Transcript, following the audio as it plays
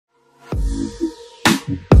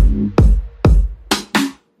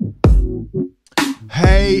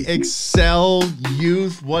Hey, Excel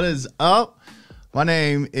Youth, what is up? My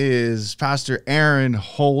name is Pastor Aaron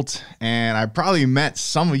Holt, and I probably met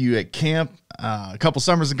some of you at camp a couple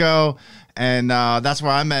summers ago, and that's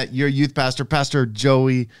where I met your youth pastor, Pastor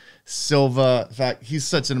Joey Silva. In fact, he's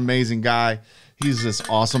such an amazing guy. He's just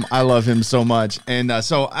awesome. I love him so much. And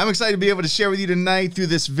so I'm excited to be able to share with you tonight through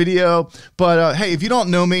this video. But hey, if you don't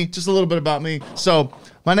know me, just a little bit about me. So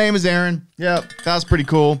my name is Aaron. Yeah, that was pretty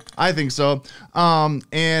cool. I think so.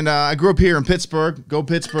 And I grew up here in Pittsburgh. Go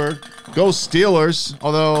Pittsburgh. Go Steelers.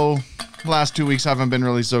 Although the last 2 weeks haven't been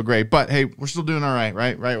really so great. But hey, we're still doing all right,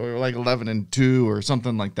 right? We're like 11-2 or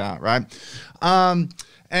something like that, right? And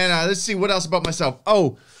let's see what else about myself.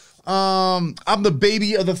 I'm the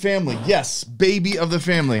baby of the family. Yes, baby of the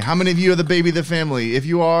family. How many of you are the baby of the family? If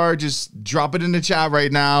you are, just drop it in the chat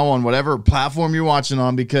right now on whatever platform you're watching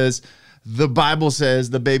on, because the Bible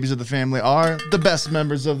says the babies of the family are the best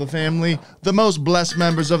members of the family, the most blessed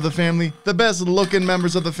members of the family, the best looking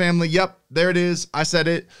members of the family. Yep, there it is. I said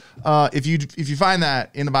it. If you find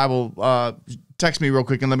that in the Bible, text me real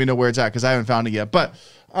quick and let me know where it's at, because I haven't found it yet. But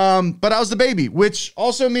I was the baby, which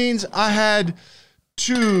also means I had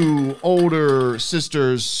 2 older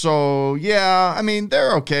sisters. So yeah, I mean,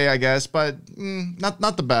 they're okay, I guess, but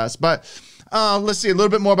not the best. But let's see a little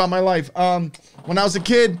bit more about my life. When I was a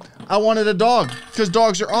kid, I wanted a dog because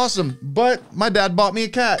dogs are awesome, but my dad bought me a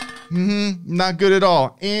cat. Not good at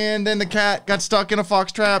all. And then the cat got stuck in a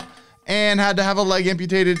fox trap and had to have a leg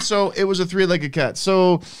amputated. So it was a 3-legged cat.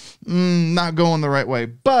 So not going the right way.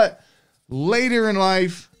 But later in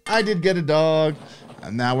life, I did get a dog.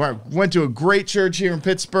 And now I went to a great church here in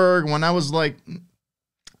Pittsburgh. When I was like,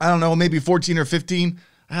 I don't know, maybe 14 or 15,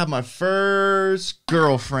 I had my first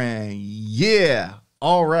girlfriend. Yeah.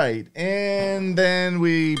 All right. And then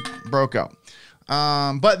we broke up.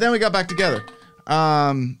 But then we got back together.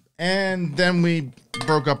 And then we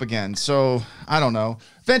broke up again. So I don't know.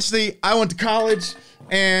 Eventually, I went to college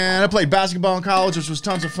and I played basketball in college, which was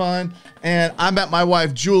tons of fun. And I met my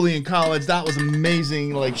wife, Julie, in college. That was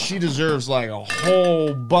amazing. Like, she deserves like a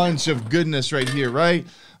whole bunch of goodness right here, right?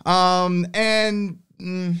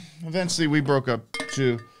 Eventually we broke up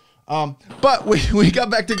too. But we got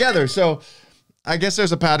back together. So I guess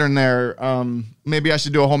there's a pattern there. Maybe I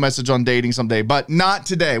should do a whole message on dating someday, but not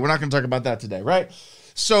today. We're not going to talk about that today, right?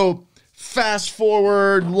 So fast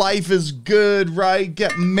forward, life is good, right?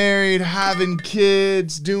 Get married, having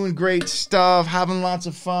kids, doing great stuff, having lots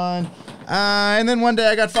of fun. And then one day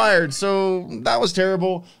I got fired. So that was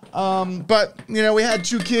terrible. But, you know, we had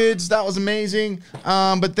 2 kids. That was amazing.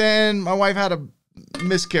 But then my wife had a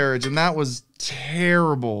miscarriage, and that was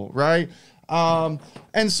terrible, right?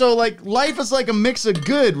 And so like life is like a mix of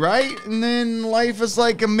good, right? And then life is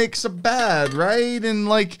like a mix of bad, right? And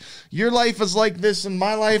like your life is like this and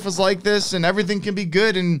my life is like this, and everything can be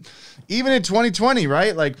good. And even in 2020,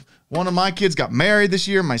 right? Like one of my kids got married this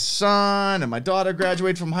year, my son, and my daughter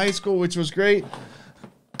graduated from high school, which was great.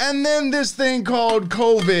 And then this thing called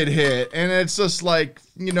COVID hit, and it's just like,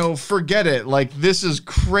 you know, forget it. Like, this is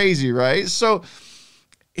crazy, right? So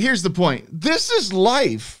here's the point. This is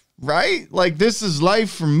life. Right? Like, this is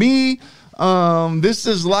life for me. This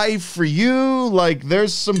is life for you. Like,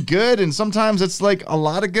 there's some good, and sometimes it's like a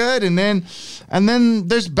lot of good, and then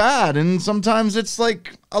there's bad, and sometimes it's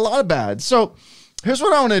like a lot of bad. So here's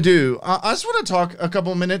what I want to do. I just want to talk a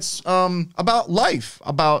couple minutes about life,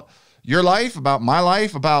 about your life, about my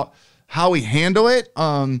life, about how we handle it,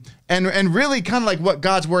 and really kind of like what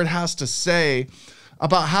God's word has to say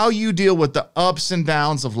about how you deal with the ups and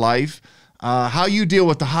downs of life. How you deal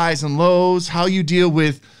with the highs and lows, how you deal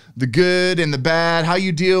with the good and the bad, how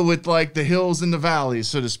you deal with like the hills and the valleys,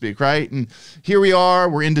 so to speak, right? And here we are,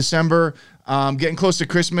 we're in December, getting close to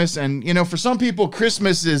Christmas. And, you know, for some people,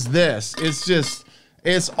 Christmas is this.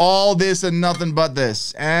 It's all this and nothing but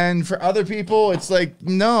this. And for other people, it's like,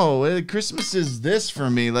 no, Christmas is this for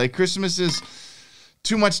me. Like, Christmas is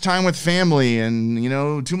too much time with family and, you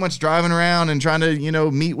know, too much driving around and trying to, you know,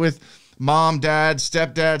 meet with mom, dad,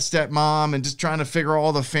 stepdad, stepmom, and just trying to figure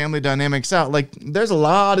all the family dynamics out. Like, there's a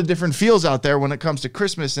lot of different feels out there when it comes to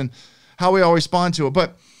Christmas and how we all respond to it.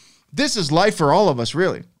 But this is life for all of us,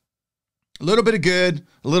 really. A little bit of good,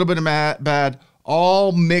 a little bit of bad,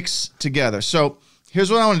 all mixed together. So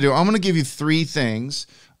here's what I want to do. I'm going to give you 3 things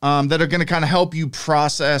that are going to kind of help you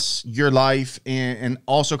process your life and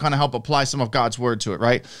also kind of help apply some of God's word to it,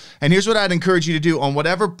 right? And here's what I'd encourage you to do on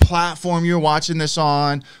whatever platform you're watching this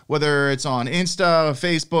on, whether it's on Insta,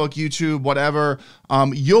 Facebook, YouTube, whatever.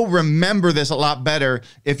 You'll remember this a lot better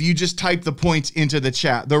if you just type the points into the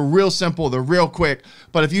chat. They're real simple, they're real quick,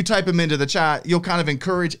 but if you type them into the chat, you'll kind of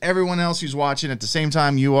encourage everyone else who's watching at the same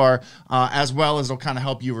time you are, as well as it'll kind of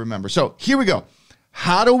help you remember. So here we go.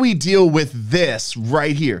 How do we deal with this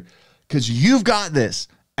right here? Because you've got this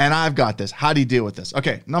and I've got this. How do you deal with this?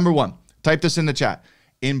 Okay, number one, type this in the chat.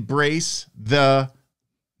 Embrace the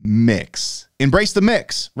mix. Embrace the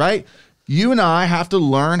mix, right? You and I have to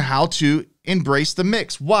learn how to embrace the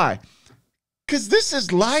mix. Why? Because this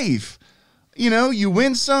is life. You know, you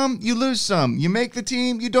win some, you lose some. You make the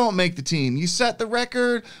team, you don't make the team. You set the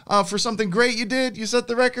record for something great you did. You set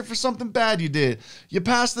the record for something bad you did. You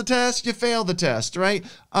pass the test, you fail the test, right?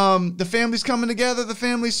 The family's coming together, the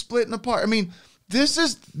family's splitting apart. I mean, this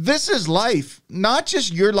is life, not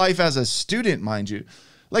just your life as a student, mind you.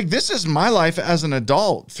 Like, this is my life as an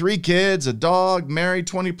adult. 3 kids, a dog, married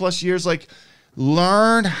 20 plus years. Like,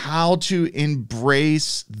 learn how to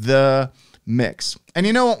embrace the mix. And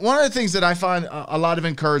you know, one of the things that I find a lot of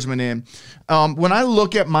encouragement in, when I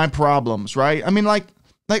look at my problems, right? I mean, like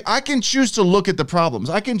I can choose to look at the problems.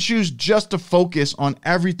 I can choose just to focus on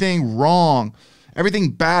everything wrong,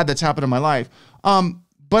 everything bad that's happened in my life.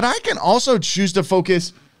 But I can also choose to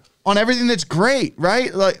focus on everything that's great,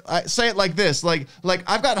 right? Like, I say it like this, like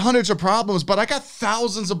I've got hundreds of problems, but I got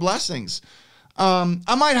thousands of blessings.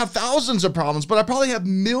 I might have thousands of problems, but I probably have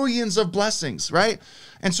millions of blessings, right?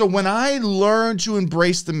 And so when I learn to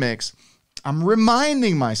embrace the mix, I'm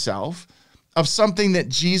reminding myself of something that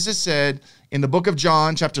Jesus said in the book of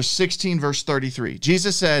John, chapter 16, verse 33.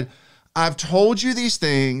 Jesus said, I've told you these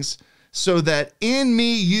things so that in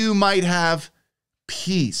me you might have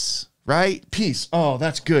peace, right? Peace. Oh,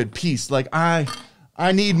 that's good. Peace. Like I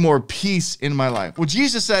need more peace in my life. Well,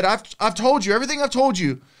 Jesus said, I've told you everything I've told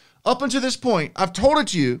you up until this point. I've told it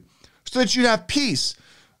to you so that you'd have peace.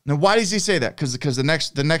 Now, why does he say that? Because the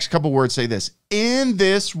next couple words say this. In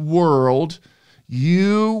this world,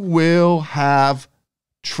 you will have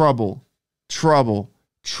trouble, trouble,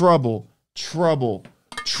 trouble, trouble,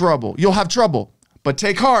 trouble. You'll have trouble, but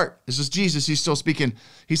take heart. This is Jesus. He's still speaking.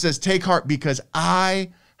 He says, take heart because I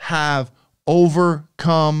have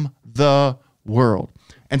overcome the world.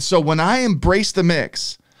 And so when I embrace the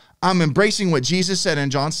mix, I'm embracing what Jesus said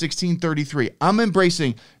in John 16:33. I'm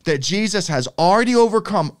embracing that Jesus has already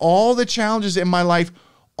overcome all the challenges in my life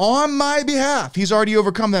on my behalf. He's already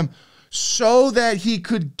overcome them so that he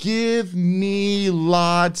could give me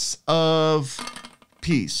lots of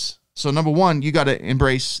peace. So number one, you got to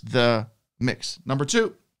embrace the mix. Number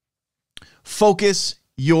two, focus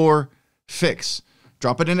your fix.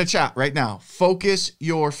 Drop it in the chat right now. Focus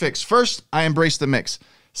your fix. First, I embrace the mix.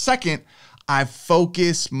 Second, I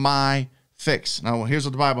focus my fix. Now, here's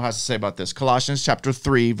what the Bible has to say about this. Colossians chapter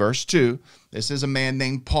 3, verse 2. This is a man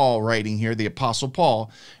named Paul writing here, the Apostle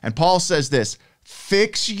Paul. And Paul says this,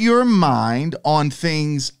 fix your mind on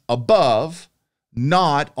things above,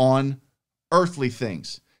 not on earthly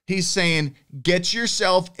things. He's saying, get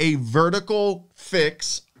yourself a vertical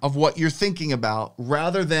fix of what you're thinking about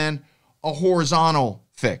rather than a horizontal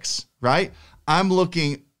fix, right? I'm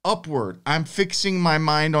looking upward. I'm fixing my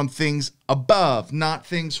mind on things above, not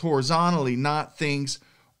things horizontally, not things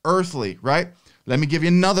earthly, right? Let me give you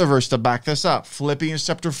another verse to back this up. Philippians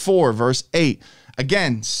chapter 4, verse 8.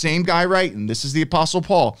 Again, same guy writing. This is the Apostle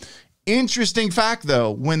Paul. Interesting fact, though,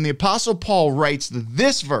 when the Apostle Paul writes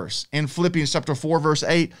this verse in Philippians chapter 4, verse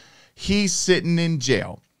 8, he's sitting in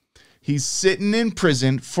jail. He's sitting in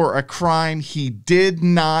prison for a crime he did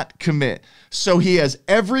not commit. So he has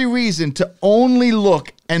every reason to only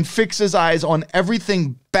look and fix his eyes on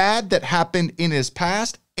everything bad that happened in his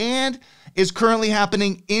past and is currently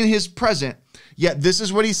happening in his present. Yet this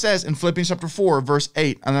is what he says in Philippians chapter 4, verse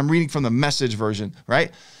 8, and I'm reading from the Message version,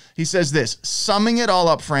 right? He says this, summing it all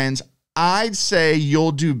up, friends, I'd say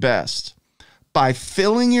you'll do best by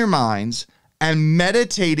filling your minds and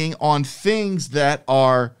meditating on things that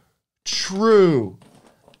are true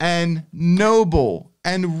and noble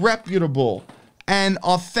and reputable and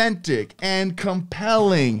authentic and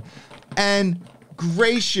compelling and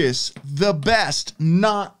gracious, the best,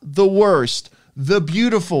 not the worst, the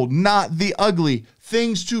beautiful, not the ugly,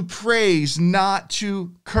 things to praise, not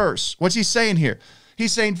to curse. What's he saying here?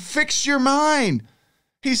 He's saying, fix your mind.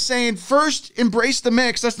 He's saying, first, embrace the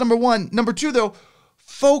mix. That's number one. Number two, though,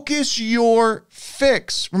 focus your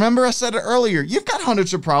fix. Remember, I said it earlier. You've got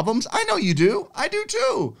hundreds of problems. I know you do. I do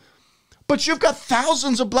too. But you've got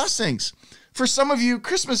thousands of blessings. For some of you,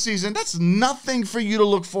 Christmas season, that's nothing for you to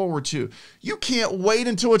look forward to. You can't wait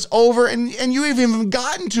until it's over and you haven't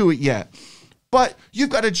gotten to it yet. But you've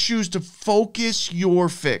got to choose to focus your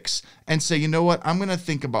fix and say, you know what? I'm going to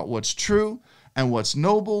think about what's true and what's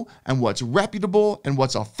noble and what's reputable and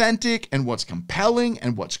what's authentic and what's compelling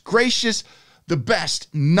and what's gracious. The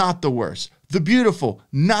best, not the worst. The beautiful,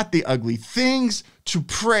 not the ugly. Things to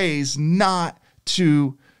praise, not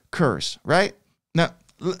to curse, right?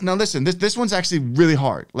 Now listen, this one's actually really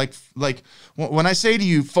hard. Like when I say to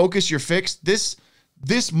you, focus your fix, this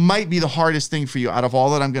might be the hardest thing for you out of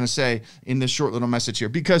all that I'm going to say in this short little message here,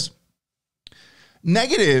 because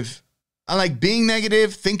negative, I like being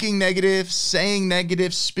negative, thinking negative, saying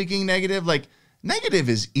negative, speaking negative, like negative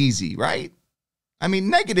is easy, right? I mean,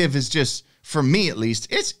 negative is just, for me at least,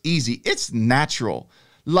 it's easy. It's natural.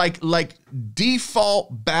 Like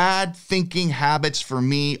default bad thinking habits for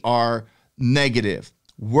me are negative.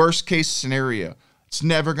 Worst case scenario. It's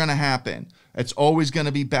never going to happen. It's always going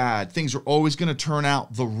to be bad. Things are always going to turn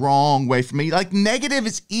out the wrong way for me. Like negative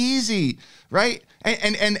is easy, right?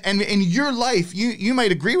 And in your life, you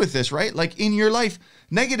might agree with this, right? Like in your life,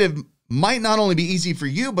 negative might not only be easy for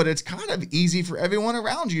you, but it's kind of easy for everyone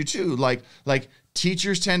around you too. Like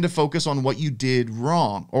teachers tend to focus on what you did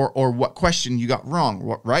wrong or what question you got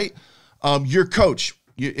wrong, right? Your coach,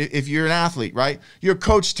 if you're an athlete, right? Your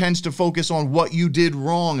coach tends to focus on what you did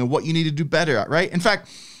wrong and what you need to do better at, right? In fact,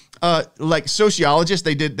 like sociologists,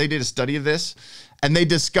 they did a study of this, and they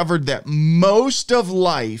discovered that most of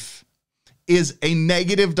life is a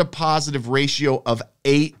negative to positive ratio of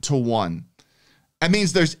 8-to-1. That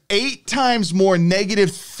means there's 8 times more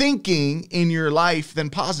negative thinking in your life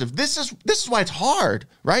than positive. This is why it's hard,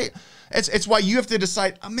 right? It's why you have to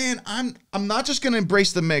decide, oh, man, I'm not just going to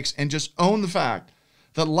embrace the mix and just own the fact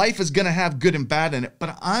that life is going to have good and bad in it,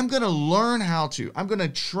 but I'm going to learn I'm going to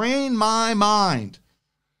train my mind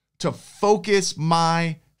to focus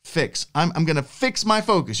my fix. I'm going to fix my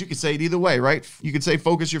focus. You could say it either way, right? You could say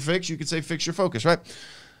focus your fix. You could say fix your focus, right?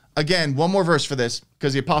 Again, one more verse for this,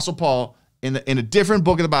 because the Apostle Paul, in a different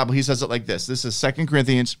book of the Bible, he says it like this. This is 2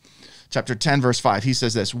 Corinthians chapter 10, verse 5. He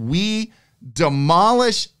says this: we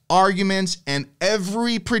demolish arguments and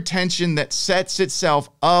every pretension that sets itself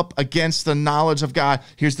up against the knowledge of God.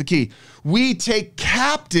 Here's the key. We take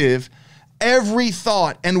captive every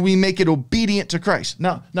thought and we make it obedient to Christ.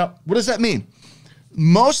 Now, what does that mean?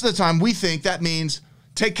 Most of the time we think that means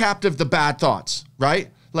take captive the bad thoughts, right?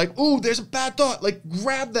 Like, oh, there's a bad thought. Like,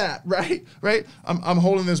 grab that, right? Right? I'm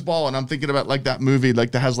holding this ball and I'm thinking about like that movie,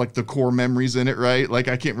 like that has like the core memories in it, right? Like,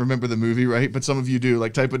 I can't remember the movie, right? But some of you do.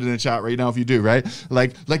 Like, type it in the chat right now if you do, right?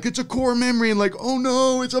 Like it's a core memory, and like, oh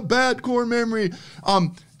no, it's a bad core memory.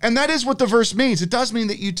 And that is what the verse means. It does mean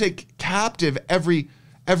that you take captive every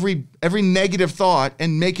negative thought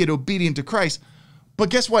and make it obedient to Christ. But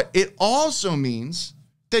guess what? It also means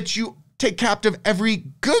that you take captive every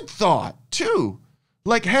good thought too.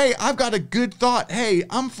 Like, hey, I've got a good thought. Hey,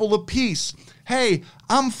 I'm full of peace. Hey,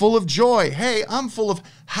 I'm full of joy. Hey, I'm full of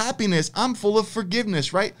happiness. I'm full of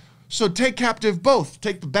forgiveness, right? So take captive both.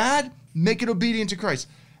 Take the bad, make it obedient to Christ,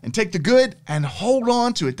 and take the good and hold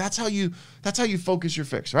on to it. That's how you focus your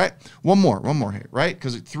fix, right? One more here, right?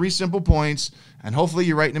 Because 3 simple points, and hopefully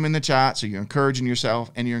you're writing them in the chat, so you're encouraging yourself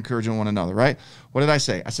and you're encouraging one another, right? What did I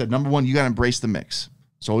say? I said, number 1, you got to embrace the mix.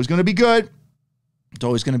 It's always going to be good. It's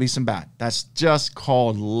always going to be some bad. That's just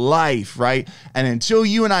called life, right? And until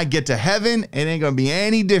you and I get to heaven, it ain't going to be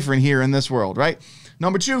any different here in this world, right?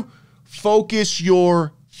 Number 2, focus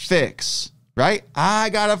your fix, right? I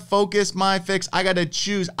got to focus my fix. I got to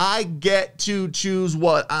choose. I get to choose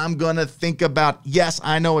what I'm going to think about. Yes,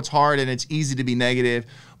 I know it's hard and it's easy to be negative,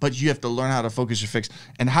 but you have to learn how to focus your fix.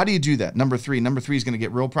 And how do you do that? Number 3 is going to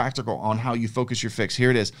get real practical on how you focus your fix.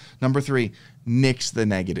 Here it is. Number 3, nix the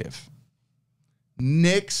negative.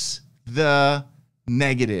 Nix the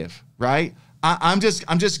negative, right? I'm just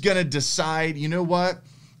going to decide, you know what?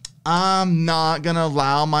 I'm not going to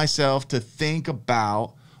allow myself to think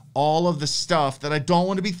about all of the stuff that I don't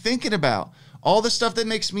want to be thinking about. All the stuff that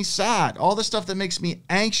makes me sad, all the stuff that makes me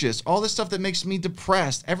anxious, all the stuff that makes me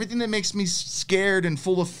depressed, everything that makes me scared and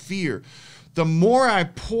full of fear. The more I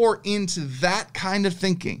pour into that kind of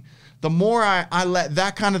thinking, the more I let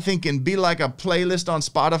that kind of thinking be like a playlist on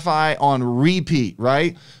Spotify on repeat,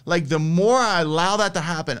 right? Like the more I allow that to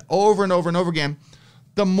happen over and over and over again,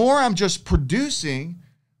 the more I'm just producing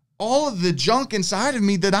all of the junk inside of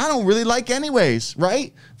me that I don't really like anyways,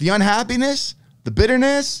 right? The unhappiness, the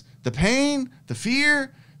bitterness, the pain, the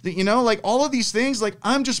fear, like all of these things, like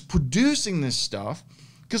I'm just producing this stuff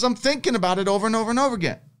because I'm thinking about it over and over and over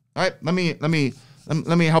again. All right, let me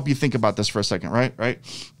let me help you think about this for a second, right?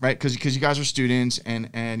 Because you guys are students, and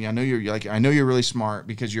I know you're really smart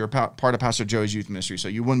because you're part of Pastor Joey's youth ministry. So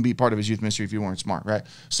you wouldn't be part of his youth ministry if you weren't smart, right?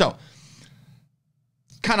 So,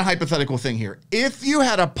 kind of hypothetical thing here. If you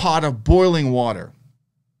had a pot of boiling water,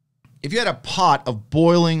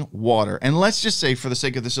 and let's just say for the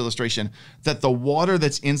sake of this illustration that the water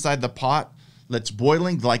that's inside the pot that's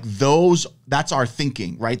boiling, like that's our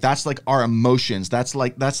thinking, right? That's like our emotions. That's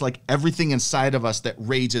like everything inside of us that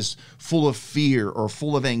rages, full of fear or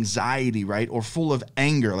full of anxiety, right? Or full of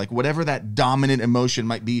anger, like whatever that dominant emotion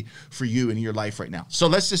might be for you in your life right now. So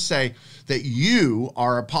let's just say that you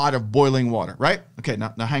are a pot of boiling water, right? Okay,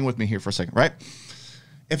 now hang with me here for a second, right?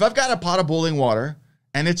 If I've got a pot of boiling water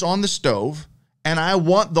and it's on the stove and I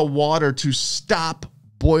want the water to stop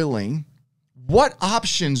boiling, what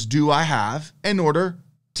options do I have in order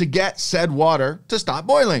to get said water to stop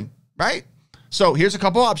boiling, right? So here's a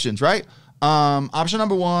couple options, right? Option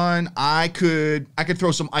number one, I could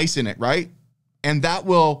throw some ice in it, right? And that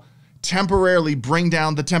will temporarily bring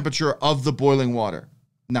down the temperature of the boiling water.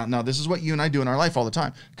 Now this is what you and I do in our life all the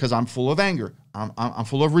time because I'm full of anger. I'm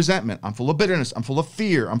full of resentment. I'm full of bitterness. I'm full of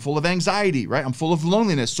fear. I'm full of anxiety, right? I'm full of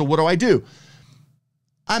loneliness. So what do?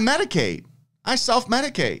 I medicate. I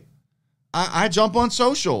self-medicate. I jump on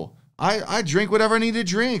social. I drink whatever I need to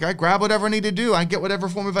drink. I grab whatever I need to do. I get whatever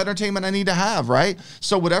form of entertainment I need to have, right?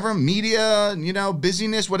 So whatever media,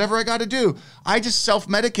 busyness, whatever I got to do, I just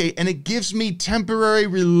self-medicate, and it gives me temporary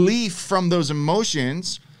relief from those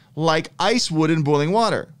emotions like ice would in boiling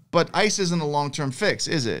water. But ice isn't a long-term fix,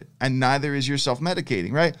 is it? And neither is your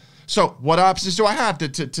self-medicating, right? So what options do I have to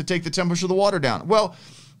take the temperature of the water down? Well,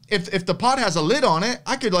 if the pot has a lid on it,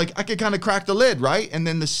 I could kind of crack the lid, right? And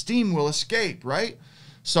then the steam will escape, right?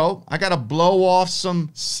 So I got to blow off some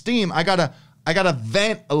steam. I got to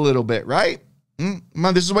vent a little bit, right?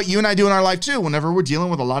 This is what you and I do in our life too. Whenever we're dealing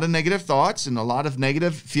with a lot of negative thoughts and a lot of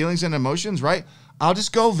negative feelings and emotions, right? I'll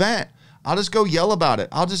just go vent. I'll just go yell about it.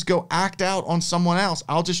 I'll just go act out on someone else.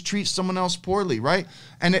 I'll just treat someone else poorly, right?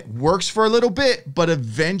 And it works for a little bit, but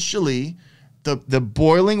eventually the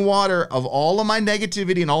boiling water of all of my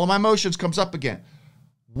negativity and all of my emotions comes up again.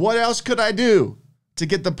 What else could I do to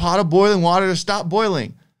get the pot of boiling water to stop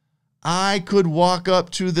boiling? I could walk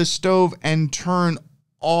up to the stove and turn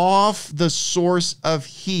off the source of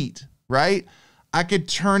heat, right? I could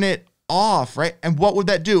turn it off, right? And what would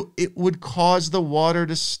that do? It would cause the water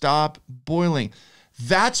to stop boiling.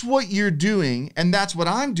 That's what you're doing, and that's what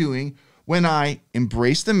I'm doing when I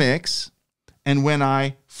embrace the mix and when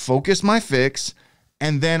I focus my fix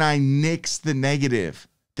and then I nix the negative.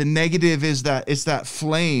 The negative is that it's that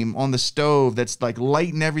flame on the stove that's like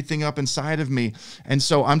lighting everything up inside of me. And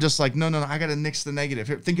so I'm just like, no, I got to nix the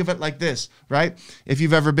negative. Think of it like this, right? If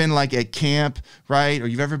you've ever been like at camp, right? Or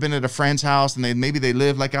you've ever been at a friend's house and maybe they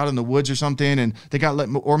live like out in the woods or something and they got,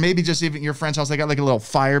 or maybe just even your friend's house, they got like a little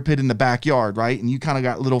fire pit in the backyard, right? And you kind of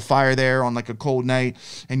got a little fire there on like a cold night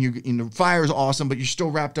and the fire is awesome, but you're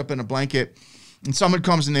still wrapped up in a blanket. And someone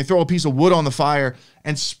comes and they throw a piece of wood on the fire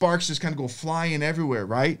and sparks just kind of go flying everywhere,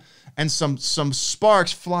 right? And some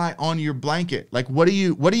sparks fly on your blanket. Like, what do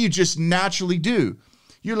you just naturally do?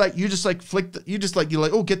 You're like,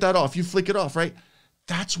 oh, get that off. You flick it off, right?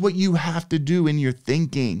 That's what you have to do in your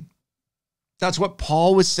thinking. That's what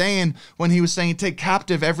Paul was saying when he was saying, take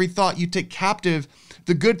captive every thought. You take captive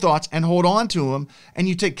the good thoughts and hold on to them. And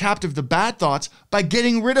you take captive the bad thoughts by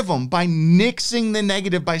getting rid of them, by nixing the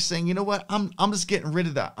negative, by saying, you know what, I'm just getting rid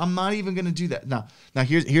of that. I'm not even going to do that. Now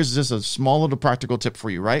here's just a small little practical tip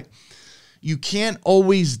for you, right? You can't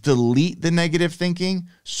always delete the negative thinking,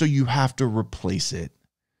 so you have to replace it.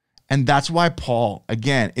 And that's why Paul,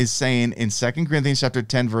 again, is saying in 2 Corinthians chapter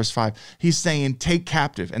 10, verse 5, he's saying, take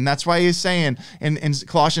captive. And that's why he's saying in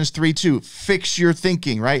Colossians 3:2, fix your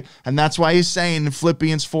thinking, right? And that's why he's saying in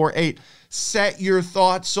Philippians 4:8, set your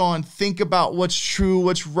thoughts on, think about what's true,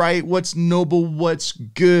 what's right, what's noble, what's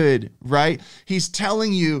good, right? He's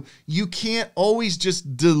telling you, you can't always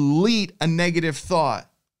just delete a negative thought,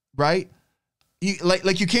 right? You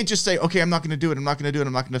can't just say, okay, I'm not going to do it. I'm not going to do it.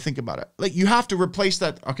 I'm not going to think about it. Like, you have to replace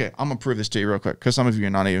that. Okay, I'm going to prove this to you real quick because some of you are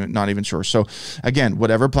not even sure. So again,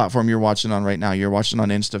 whatever platform you're watching on right now, you're watching on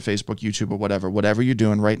Insta, Facebook, YouTube, or whatever you're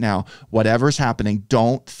doing right now, whatever's happening,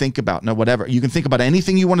 don't think about. No, whatever. You can think about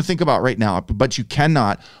anything you want to think about right now, but you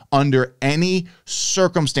cannot, under any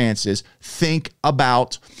circumstances, think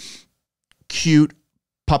about cute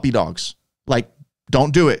puppy dogs. Like,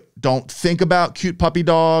 Don't do it. Don't think about cute puppy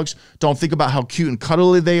dogs. Don't think about how cute and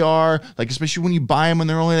cuddly they are. Like, especially when you buy them when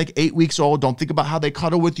they're only like 8 weeks old. Don't think about how they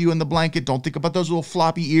cuddle with you in the blanket. Don't think about those little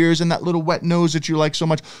floppy ears and that little wet nose that you like so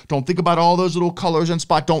much. Don't think about all those little colors and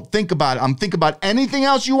spots. Don't think about it. Think about anything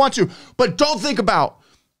else you want to, but don't think about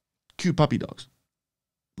cute puppy dogs.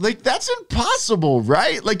 Like, that's impossible,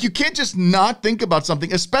 right? Like, you can't just not think about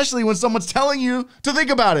something, especially when someone's telling you to think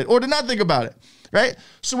about it or to not think about it. Right?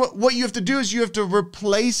 So what you have to do is you have to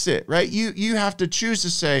replace it, right? You have to choose to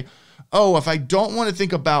say, oh, if I don't want to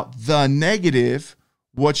think about the negative,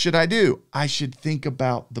 what should I do? I should think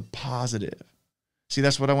about the positive. See,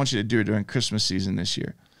 that's what I want you to do during Christmas season this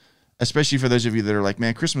year, especially for those of you that are like,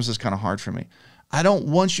 man, Christmas is kind of hard for me. I don't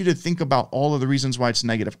want you to think about all of the reasons why it's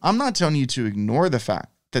negative. I'm not telling you to ignore the fact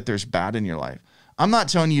that there's bad in your life. I'm not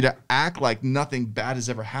telling you to act like nothing bad has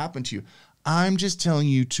ever happened to you. I'm just telling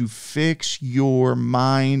you to fix your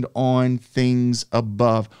mind on things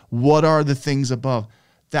above. What are the things above?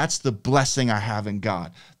 That's the blessing I have in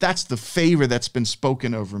God. That's the favor that's been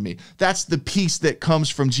spoken over me. That's the peace that comes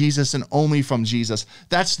from Jesus and only from Jesus.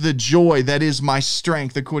 That's the joy that is my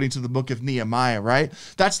strength, according to the book of Nehemiah, right?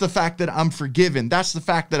 That's the fact that I'm forgiven. That's the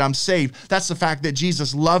fact that I'm saved. That's the fact that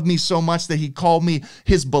Jesus loved me so much that he called me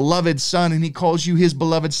his beloved son, and he calls you his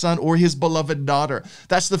beloved son or his beloved daughter.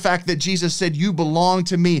 That's the fact that Jesus said, you belong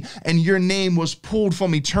to me, and your name was pulled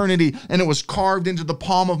from eternity, and it was carved into the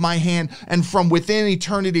palm of my hand, and from within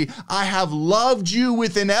eternity, I have loved you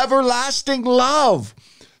with an everlasting love.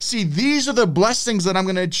 See, these are the blessings that I'm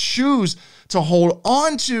going to choose to hold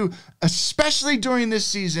on to, especially during this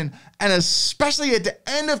season, and especially at the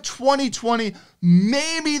end of 2020,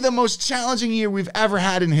 maybe the most challenging year we've ever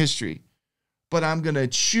had in history. But I'm going to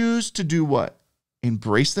choose to do what?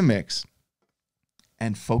 Embrace the mix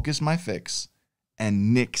and focus my fix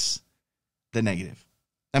and nix the negative.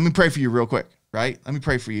 Let me pray for you real quick. Right? Let me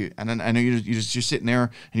pray for you. And then I know you're sitting there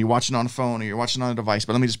and you're watching on a phone or you're watching on a device,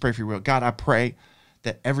 but let me just pray for you real. God, I pray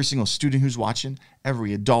that every single student who's watching,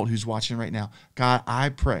 every adult who's watching right now, God, I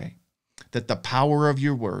pray that the power of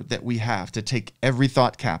your word that we have to take every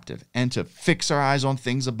thought captive and to fix our eyes on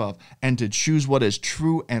things above and to choose what is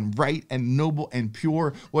true and right and noble and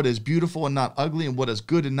pure, what is beautiful and not ugly, and what is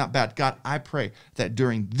good and not bad. God, I pray that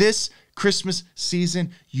during this Christmas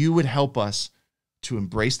season, you would help us to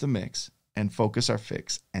embrace the mix and focus our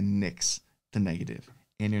fix and nix the negative.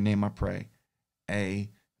 In your name I pray.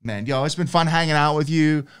 Amen. Yo, it's been fun hanging out with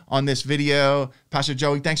you on this video. Pastor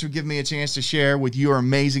Joey, thanks for giving me a chance to share with your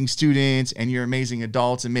amazing students and your amazing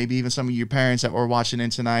adults and maybe even some of your parents that were watching in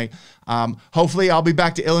tonight. Hopefully I'll be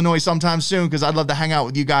back to Illinois sometime soon because I'd love to hang out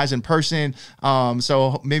with you guys in person.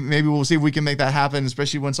 So maybe we'll see if we can make that happen,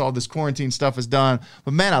 especially once all this quarantine stuff is done.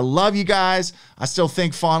 But man, I love you guys. I still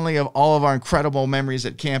think fondly of all of our incredible memories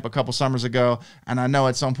at camp a couple summers ago. And I know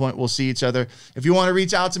at some point we'll see each other. If you want to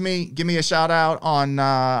reach out to me, give me a shout out on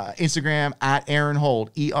Instagram at Aaron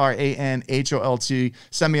Holt, EranHolt.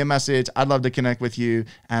 Send me a message. I'd love to connect with you.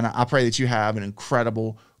 And I pray that you have an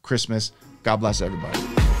incredible Christmas. God bless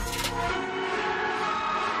everybody.